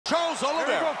Charles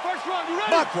Oliveira. First round, you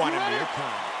ready? Mach 1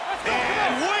 Amirkhani.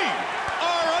 And we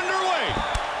are underway.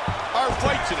 Our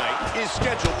fight tonight is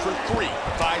scheduled for 3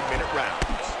 5-minute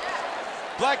rounds.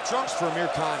 Black trunks for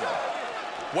Amirkhani.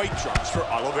 White trunks for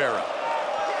Oliveira.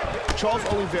 Charles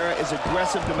Oliveira is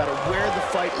aggressive no matter where the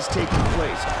fight is taking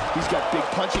place. He's got big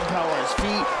punching power on his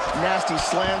feet, nasty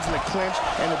slams in the clinch,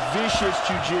 and a vicious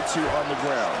jiu-jitsu on the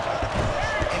ground.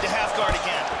 Into half guard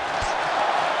again.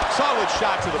 Solid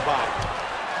shot to the body.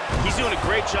 He's doing a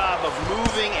great job of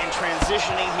moving and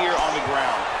transitioning here on the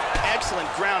ground. Excellent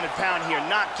ground and pound here,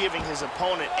 not giving his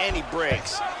opponent any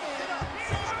breaks.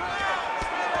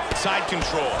 Side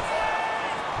control.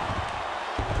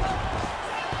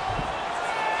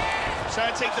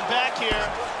 Trying to take the back here.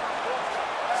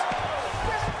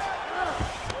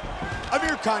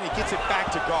 Amirkhani gets it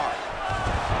back to guard.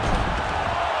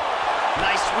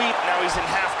 Nice sweep, now he's in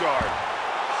half guard.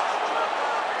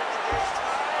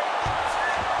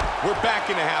 We're back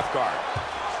into half guard.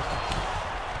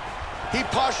 He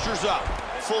postures up.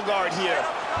 Full guard here.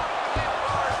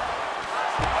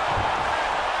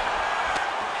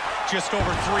 Just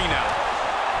over 3 now.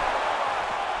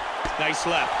 Nice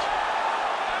left.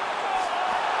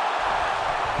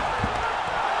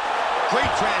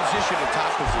 Great transition to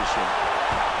top position.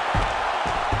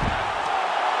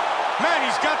 Man,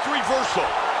 he's got the reversal.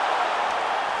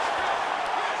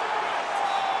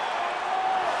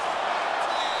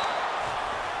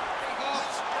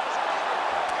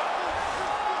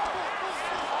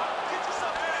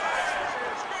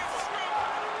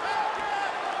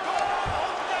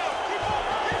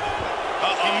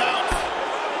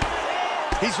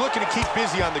 He's looking to keep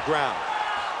busy on the ground.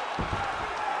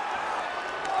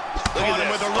 Look at him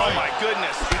with a right. Oh, my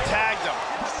goodness. He tagged him.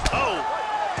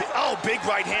 Oh, big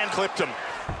right hand clipped him.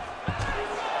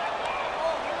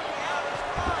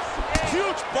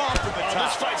 Huge bomb from the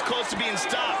top. This fight's close to being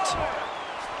stopped.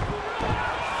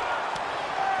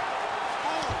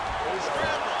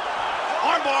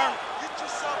 Armbar.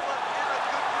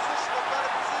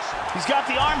 He's got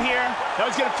the arm here. Now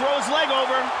he's going to throw his leg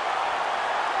over.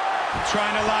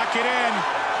 Trying to lock it in.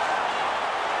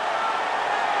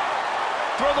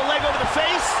 Throw the leg over the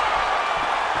face.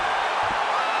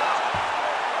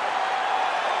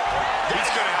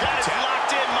 That is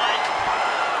locked in, Mike.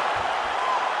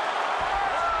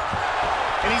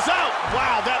 And he's out.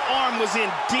 Wow, that arm was in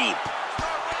deep.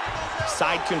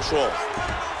 Side control.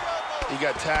 He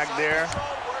got tagged there.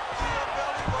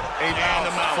 And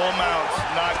the mount. Full mount.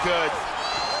 Not good.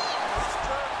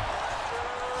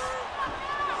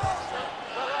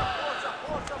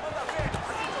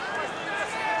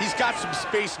 He's got some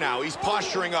space now. He's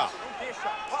posturing up.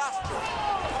 Posture,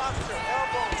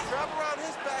 elbows, grab around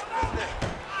his back, his neck.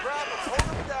 Grab him, hold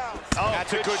him down. Oh,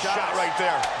 that's a good shot right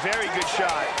there. Very good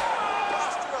shot.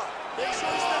 Posture up. Make sure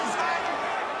he stays high.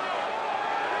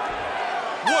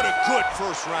 What a good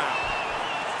first round.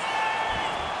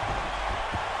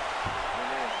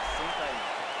 Senta aí.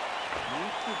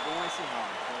 Muito bom esse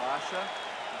round. Relaxa,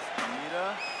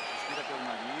 respira pelo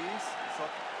nariz. Só...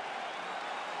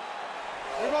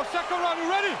 Here we go, second round, you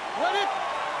ready? Ready?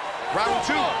 Round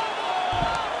 2.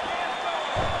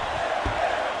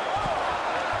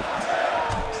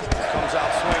 Comes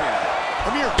out swinging.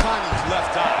 Amirkhani's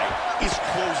left eye is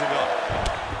closing up.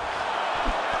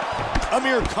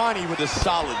 Amirkhani with a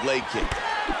solid leg kick.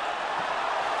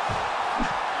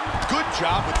 Good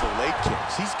job with the leg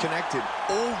kicks. He's connected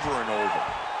over and over.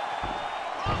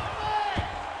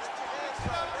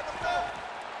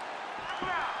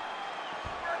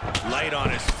 Light on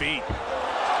his feet.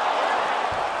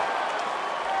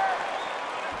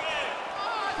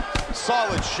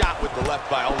 Solid shot with the left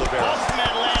by Oliveira. Both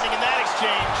men landing in that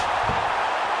exchange.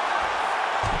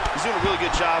 He's doing a really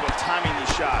good job of timing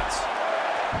these shots.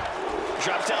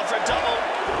 Drops down for a double.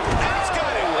 And he's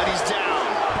got it. And he's down.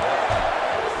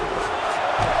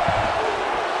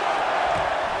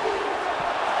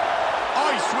 Oh,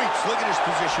 he sweeps. Look at his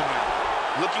position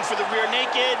now. Looking for the rear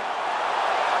naked.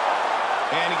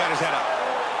 And he got his head up.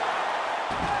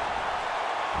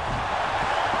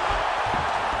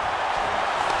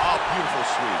 Oh, beautiful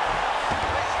sweep.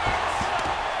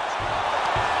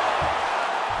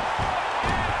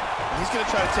 He's going to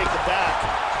try to take the back.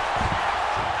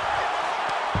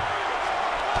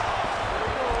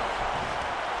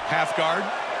 Half guard.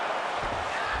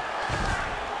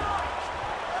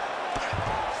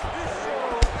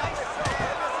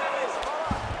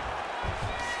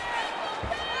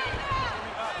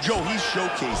 Joe, he's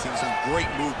showcasing some great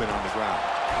movement on the ground.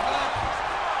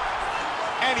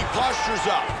 And he postures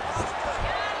up.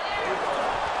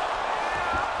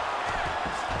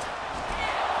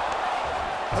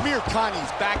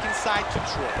 Amirkhani's back inside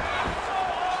control.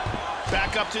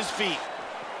 Back up to his feet.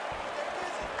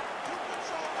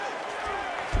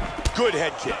 Good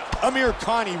head kick.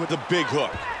 Amirkhani with a big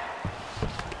hook.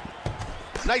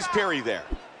 Nice parry there.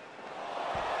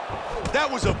 That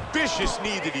was a vicious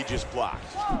knee that he just blocked.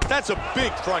 That's a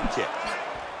big front kick.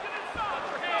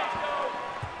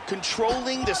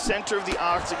 Controlling the center of the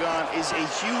octagon is a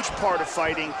huge part of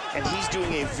fighting, and he's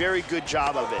doing a very good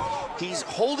job of it. He's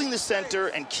holding the center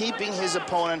and keeping his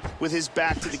opponent with his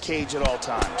back to the cage at all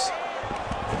times.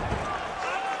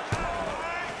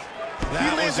 He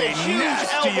lands a huge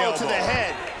elbow to the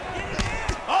head.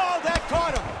 Oh, that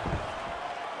caught him.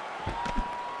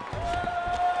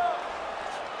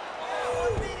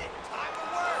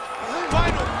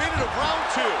 Final minute of round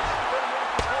 2.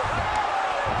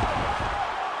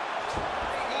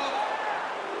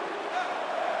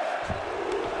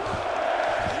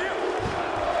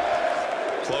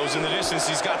 Closing the distance,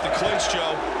 he's got the clinch,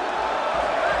 Joe.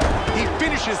 He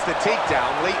finishes the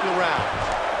takedown late in the round.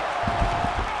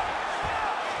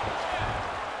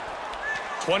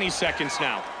 20 seconds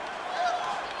now.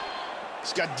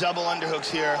 He's got double underhooks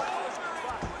here.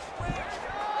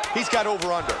 He's got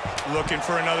over-under. Looking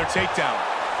for another takedown.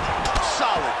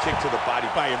 Solid kick to the body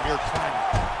by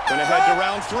Amirkhani. Gonna head to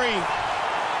round 3.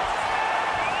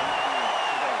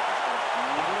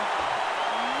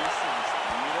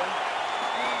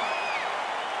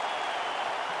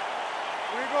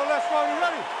 Let's go. Are you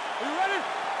ready? Are you ready?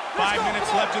 5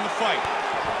 minutes left in the fight.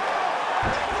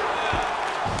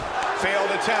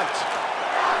 Failed attempt.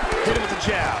 Hit him with the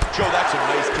jab. Joe, that's a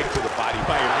nice kick to the body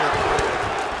by Amirkhani.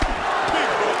 Big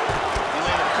hook. He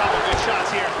landed a couple good shots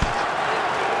here.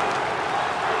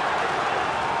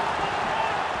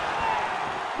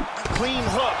 Clean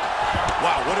hook.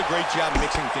 Wow, what a great job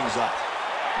mixing things up.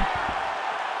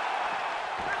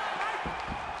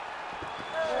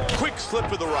 Quick slip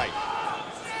to the right.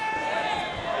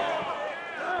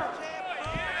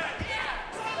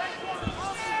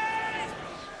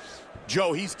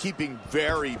 Joe, he's keeping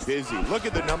very busy. Look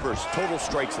at the numbers. Total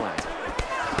strikes landed.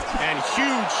 And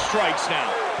huge strikes now.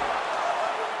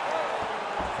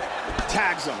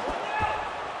 Tags him.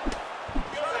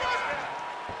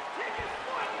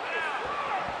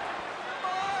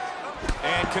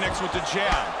 And connects with the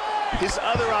jab. His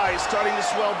other eye is starting to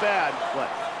swell bad. What?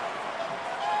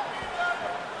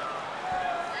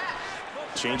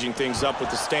 Changing things up with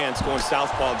the stance, going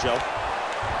southpaw, Joe.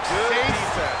 Good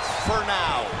defense for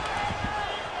now.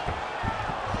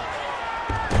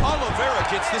 Oliveira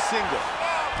gets the single.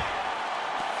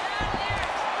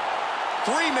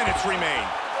 3 minutes remain.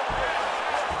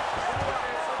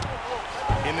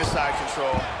 In the side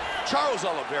control. Charles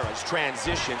Oliveira's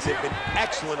transitions have been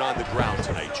excellent on the ground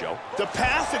tonight, Joe. The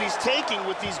path that he's taking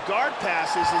with these guard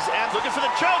passes is looking for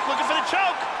the choke, looking for the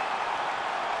choke.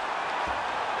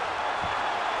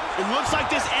 It looks like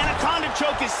this anaconda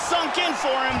choke is sunk in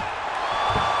for him.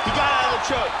 He got out of the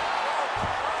choke.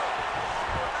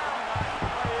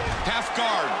 Half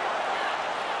guard.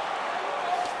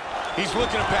 He's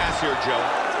looking to pass here, Joe.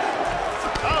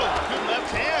 Oh, good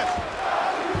left hand.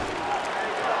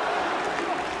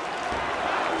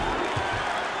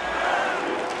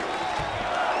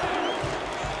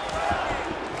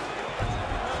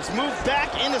 He's moved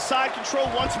back into side control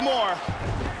once more.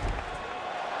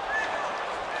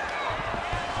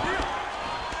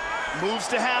 Moves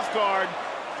to half guard.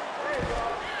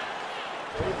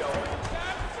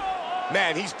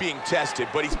 Man, he's being tested,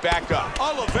 but he's back up.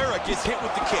 Oliveira gets hit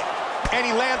with the kick, and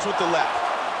he lands with the left.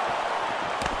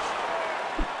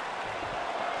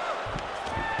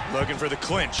 Looking for the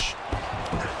clinch.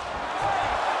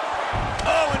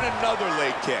 Oh, and another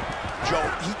leg kick. Joe,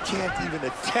 he can't even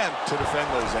attempt to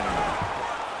defend those anymore.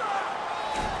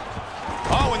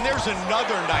 Oh, and there's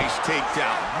another nice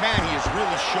takedown. Man, he is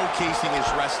really showcasing his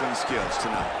wrestling skills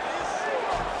tonight.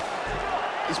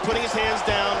 He's putting his hands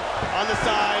down on the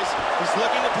thighs. He's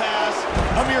looking to pass.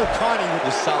 Amirkhani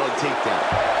with a solid takedown.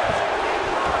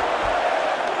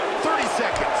 30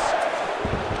 seconds.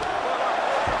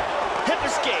 Hip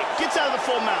escape. Gets out of the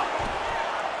full mount.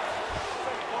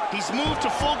 He's moved to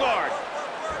full guard.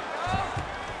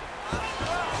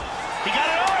 He got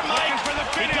an arm, Mike.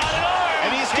 He got an arm.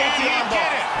 And he escaped the arm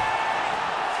bar.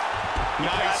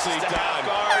 Nicely done.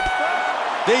 Guard.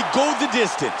 They go the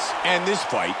distance, and this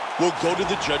fight will go to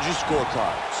the judges'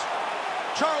 scorecards.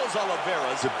 Charles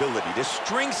Oliveira's ability to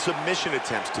string submission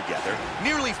attempts together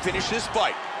nearly finished this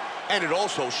fight, and it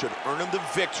also should earn him the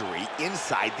victory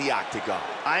inside the octagon.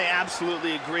 I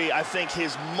absolutely agree. I think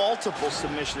his multiple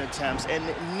submission attempts and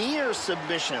near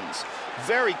submissions,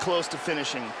 very close to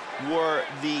finishing, were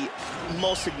the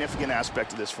most significant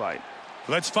aspect of this fight.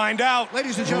 Let's find out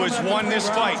Ladies and who gentlemen, has won this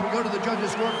fight. we go to the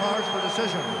judges' scorecards for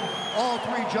decision. All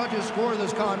three judges score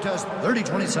this contest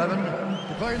 30-27,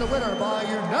 declaring the winner by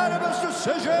unanimous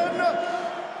decision,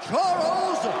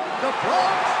 Charles "The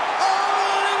Bronx"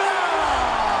 Oliveira!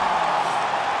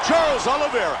 Charles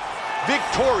Oliveira,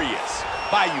 victorious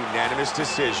by unanimous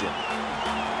decision.